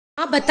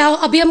आप बताओ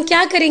अभी हम क्या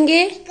करेंगे?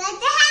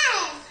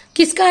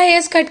 किसका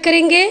हेयर कट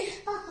करेंगे?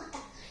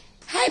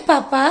 हाय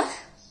पापा,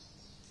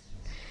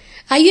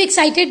 are you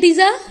excited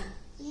दीजा?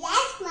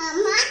 Yes,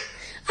 Mama.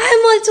 I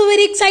am also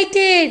very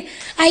excited.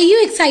 Are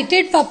you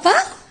excited, Papa?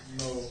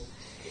 No.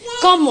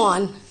 Come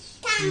on.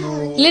 No.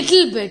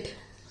 Little bit.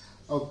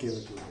 Okay,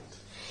 little bit.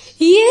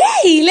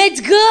 Yay! Let's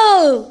go.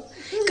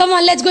 Come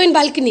on, let's go in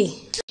balcony.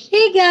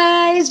 Hey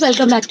guys,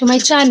 welcome back to my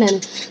channel.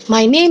 My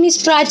name is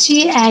Prachi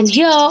and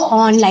here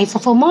on Life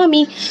of a Mommy,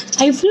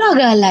 I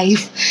vlog our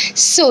life.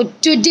 So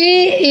today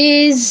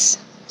is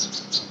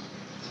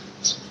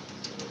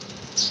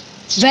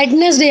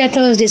Wednesday or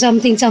Thursday,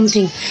 something.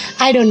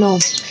 I don't know.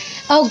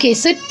 Okay,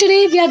 so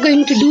today we are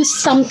going to do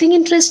something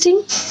interesting.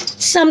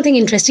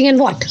 And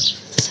what?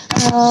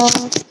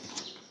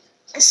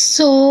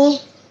 So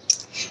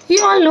you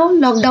all know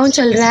lockdown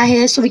चल रहा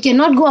है, so we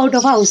cannot go out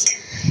of house.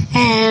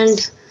 And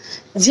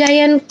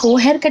jayan को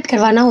hair cut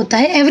करवाना होता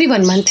है every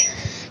 1 month.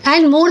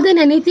 And more than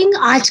anything,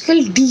 आजकल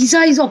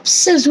Diza is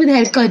obsessed with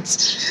haircuts.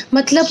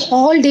 मतलब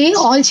all day,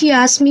 all she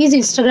asks me is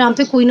Instagram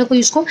पे कोई ना कोई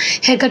उसको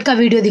haircut का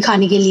वीडियो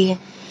दिखाने के लिए.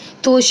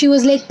 So she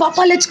was like,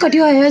 Papa, let's cut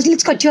your hairs.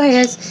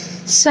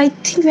 So I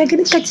think we're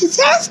gonna cut his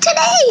hairs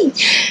today.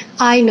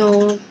 I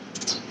know.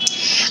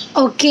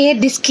 Okay,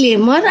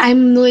 disclaimer,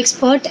 I'm no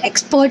expert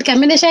क्या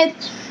मैंने शायद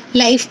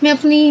लाइफ में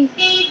अपनी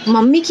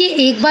मम्मी के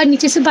एक बार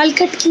नीचे से बाल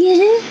कट किए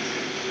हैं.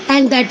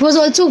 And that was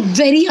also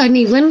very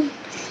uneven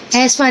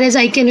as far as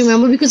I can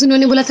remember, because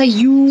उन्होंने बोला था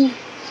you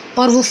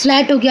और वो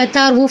फ्लैट हो गया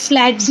था और वो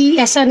फ्लैट भी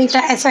ऐसा नहीं था,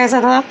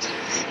 ऐसा था.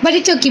 But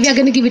it's okay, we are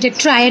gonna give it a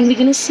try and we're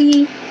gonna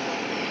see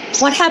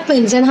what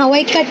happens and how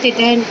I cut it.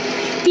 And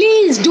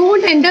please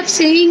don't end up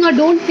saying or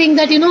don't think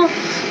that, you know,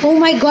 oh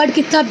my god,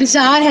 कितना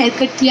bizarre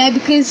haircut किया है,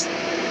 because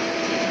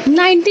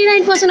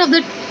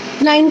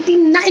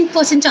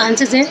 99%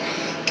 chances है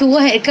कि वो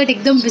haircut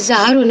एकदम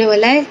bizarre होने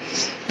वाला है.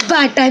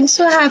 But I'm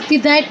so happy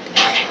that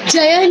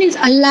Jayan is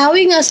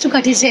allowing us to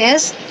cut his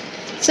hairs.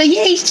 So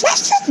yeah, let's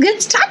just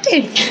get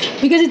started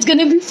because it's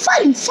gonna be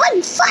fun.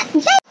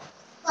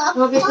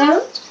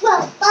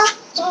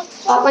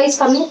 Papa is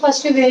coming.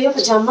 First you wear your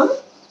pajama.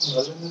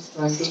 Arun is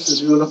trying to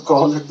schedule a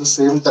call at the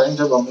same time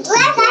जब हमें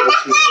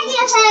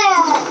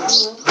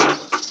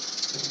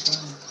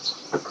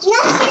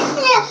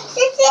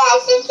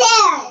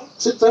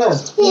sit there.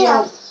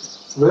 Yeah.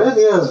 Where?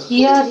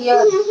 Here.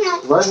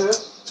 Why here?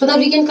 So that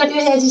we can cut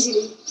your hairs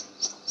easily.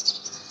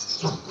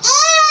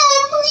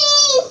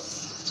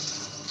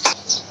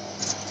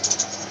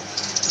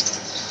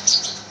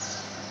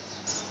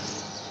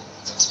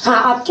 हाँ,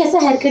 आप कैसा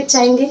hair cut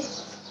चाहेंगे?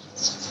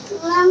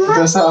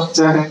 जैसा आप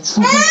चाहें.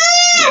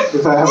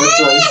 If I have a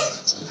choice.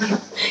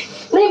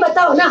 नहीं,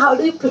 बताओ ना, how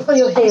do you prefer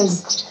your hairs?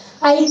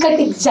 I'll cut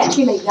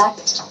exactly like that.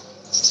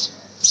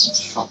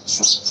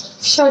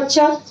 Short.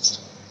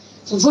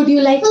 Would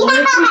you like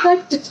electric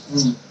cut?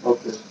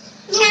 Okay.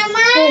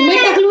 मैं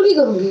टकलू नहीं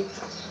करूँगी.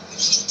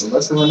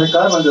 बस मैंने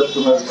कहा ना जब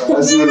तुम्हें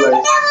as you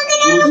like.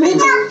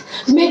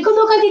 मेरे को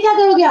धोखा के क्या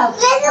करोगे आप?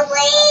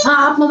 हाँ,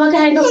 आप मम्मा का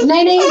हैंड ऑफ.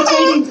 नहीं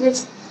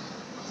interest.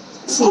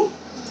 See,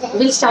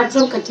 we'll start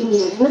from cutting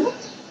here, है ना?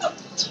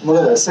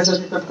 मगर ऐसे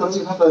करके कट करोगी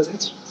ना प्राची?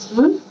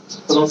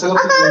 तो कम से कम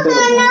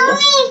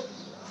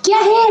क्या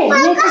है?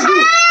 Let's do.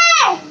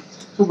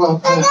 तो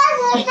बाप रे.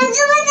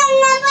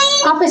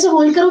 आप ऐसे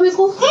होल्ड करो मेरे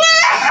को.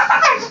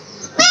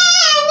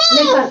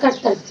 ले कट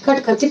कर.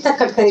 कितना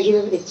कट करेगी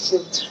मैं देखती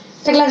हूँ.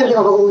 टकला कर दे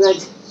पापा को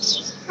आज.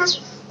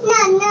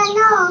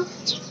 No.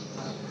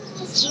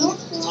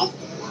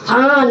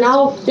 हाँ, now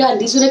done.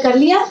 दिसू ने कर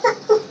लिया.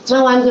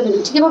 Now I'm gonna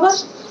do. ठीक है पापा?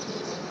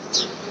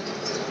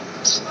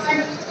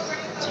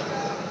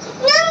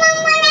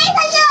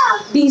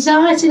 Diza,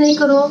 ऐसे नहीं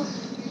करो.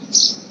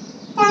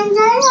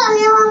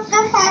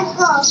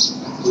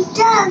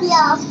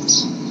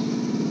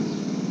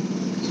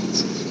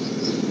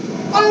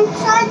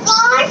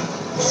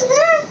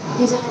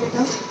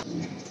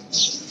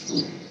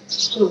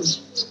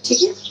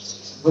 ठीक है.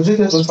 मुझे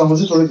क्या बोलता,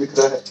 मुझे थोड़ी दिख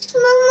रहा है.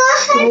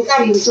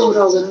 तो हो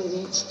रहा होगा ना.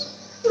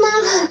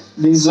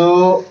 Lizo.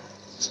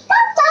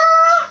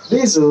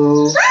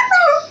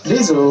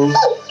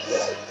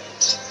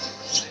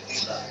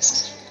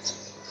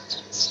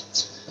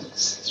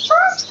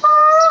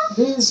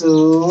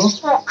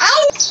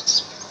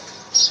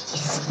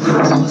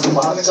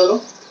 बाहर निकालो.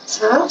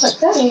 हाँ,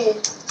 पता है.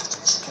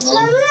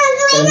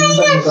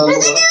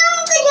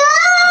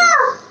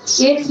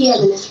 वेट किया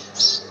मैंने.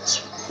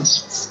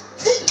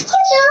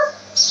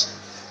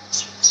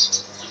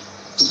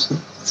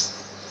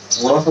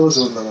 बहुत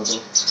जोर लगा तो.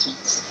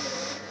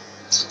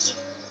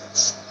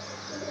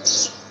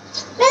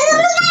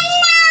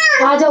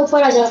 आजा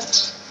ऊपर आजा.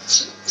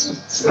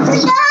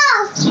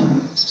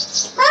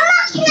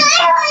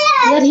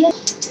 यार.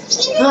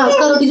 हाँ,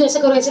 करो दीजिए, ऐसे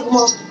करो, ऐसे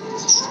घुमाओ.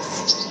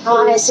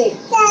 हाँ, ऐसे.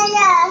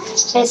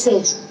 यस.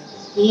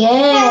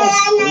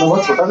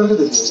 बहुत छोटा करके दे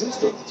दिया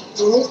इसको.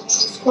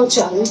 इसको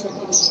चालू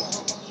करके दीजिए.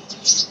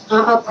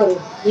 हाँ, अब करो.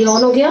 ये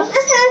ऑन हो गया.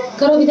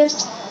 करो इधर.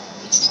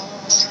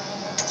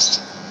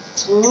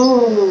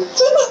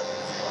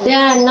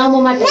 Now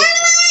mama.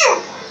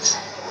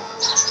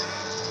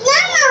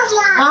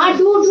 हाँ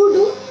डू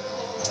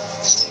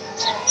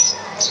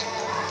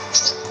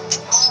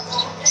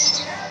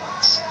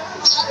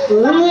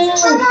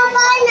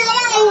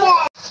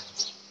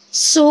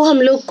सो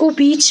हम लोग को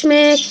बीच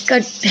में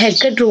हेयर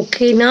कट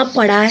रोकना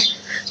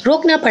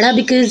पड़ा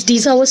because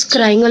Deesa was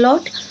crying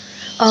a lot.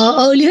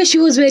 Earlier she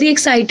was very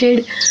excited,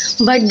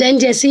 but then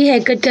जैसे ही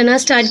हेयर कट करना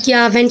स्टार्ट किया,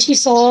 when she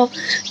saw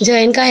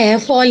जयन का hair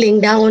falling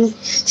down,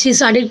 she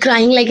started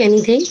crying like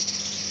anything.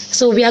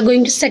 So we are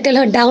going to settle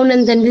her down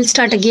and then we'll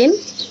start again.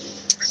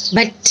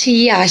 But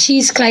yeah, she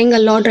is crying a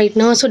lot right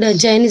now. So the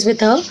Jayan is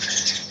with her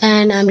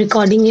and I'm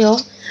recording here.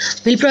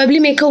 We'll probably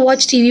make her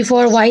watch TV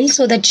for a while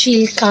so that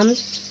she'll calm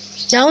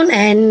down,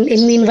 and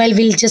in meanwhile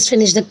we'll just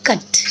finish the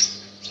cut.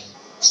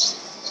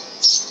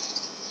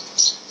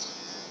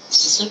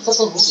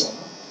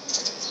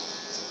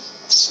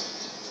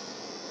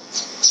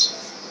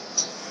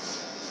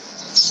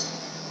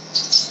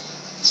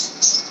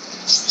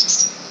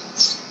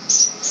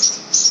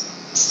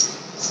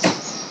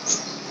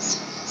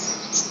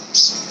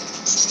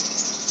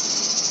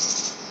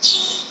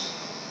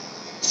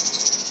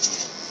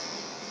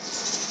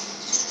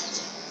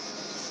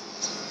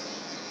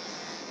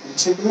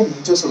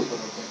 नीचे से ऊपर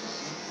होता है.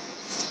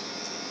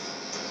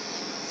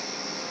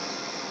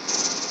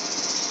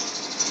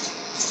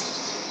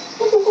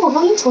 तुमको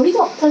हमने थोड़ी तो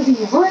अक्कल दी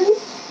है.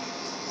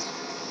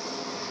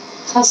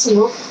 हंस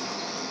लो,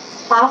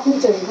 आप नहीं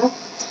चलेगा.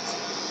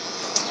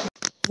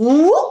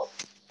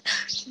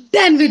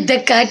 Done with the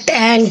cut,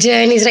 and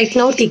Jayan is right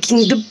now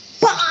taking the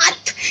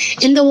bath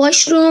in the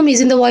washroom.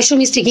 He's in the washroom,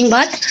 he's taking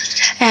bath,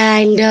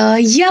 and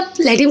yep,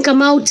 let him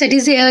come out, set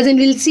his hairs, and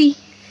we'll see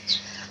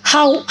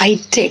how I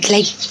did.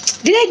 Like,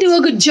 did I do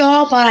a good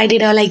job, or I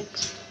did a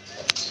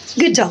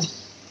good job?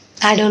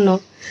 I don't know.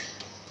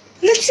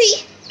 Let's see.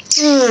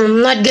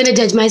 I'm not gonna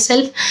judge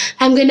myself.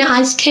 I'm gonna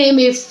ask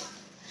him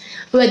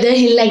whether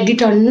he liked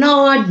it or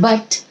not,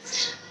 but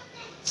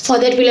for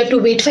that we'll have to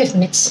wait 5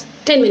 minutes,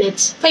 10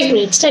 minutes, 5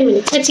 minutes, 10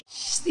 minutes. Let's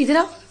see. Idhar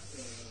aao.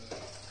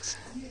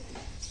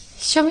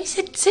 Show me,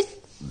 sit.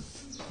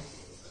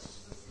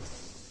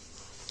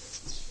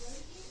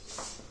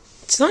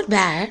 It's not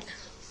bad.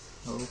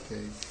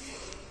 Okay.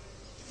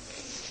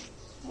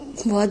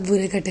 बहुत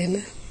बुरे कटे ना.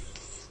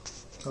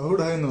 How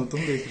would I know? तुम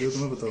देख रही हो,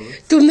 तुम्हें बताओ.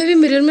 तुमने भी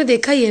मिरर में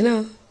देखा ही है ना.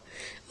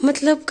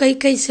 मतलब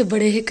कई से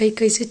बड़े हैं,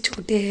 कई से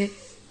छोटे हैं.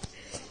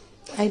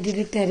 I did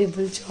a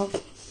terrible job.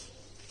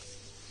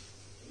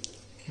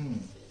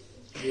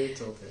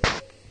 It's okay.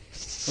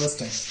 First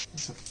time.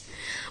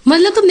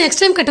 मतलब तुम नेक्स्ट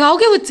टाइम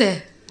कटवाओगे मुझसे?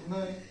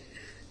 नहीं.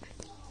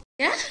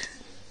 क्या?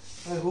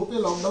 I hope ये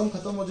लॉकडाउन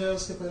खत्म हो जाए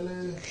उसके पहले.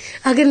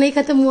 अगर नहीं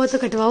खत्म हुआ तो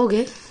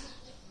कटवाओगे?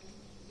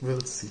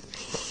 We'll see.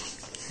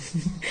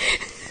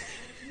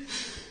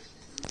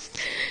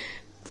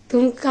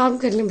 तुम काम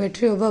करने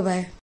बैठ रहे हो. Bye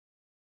bye.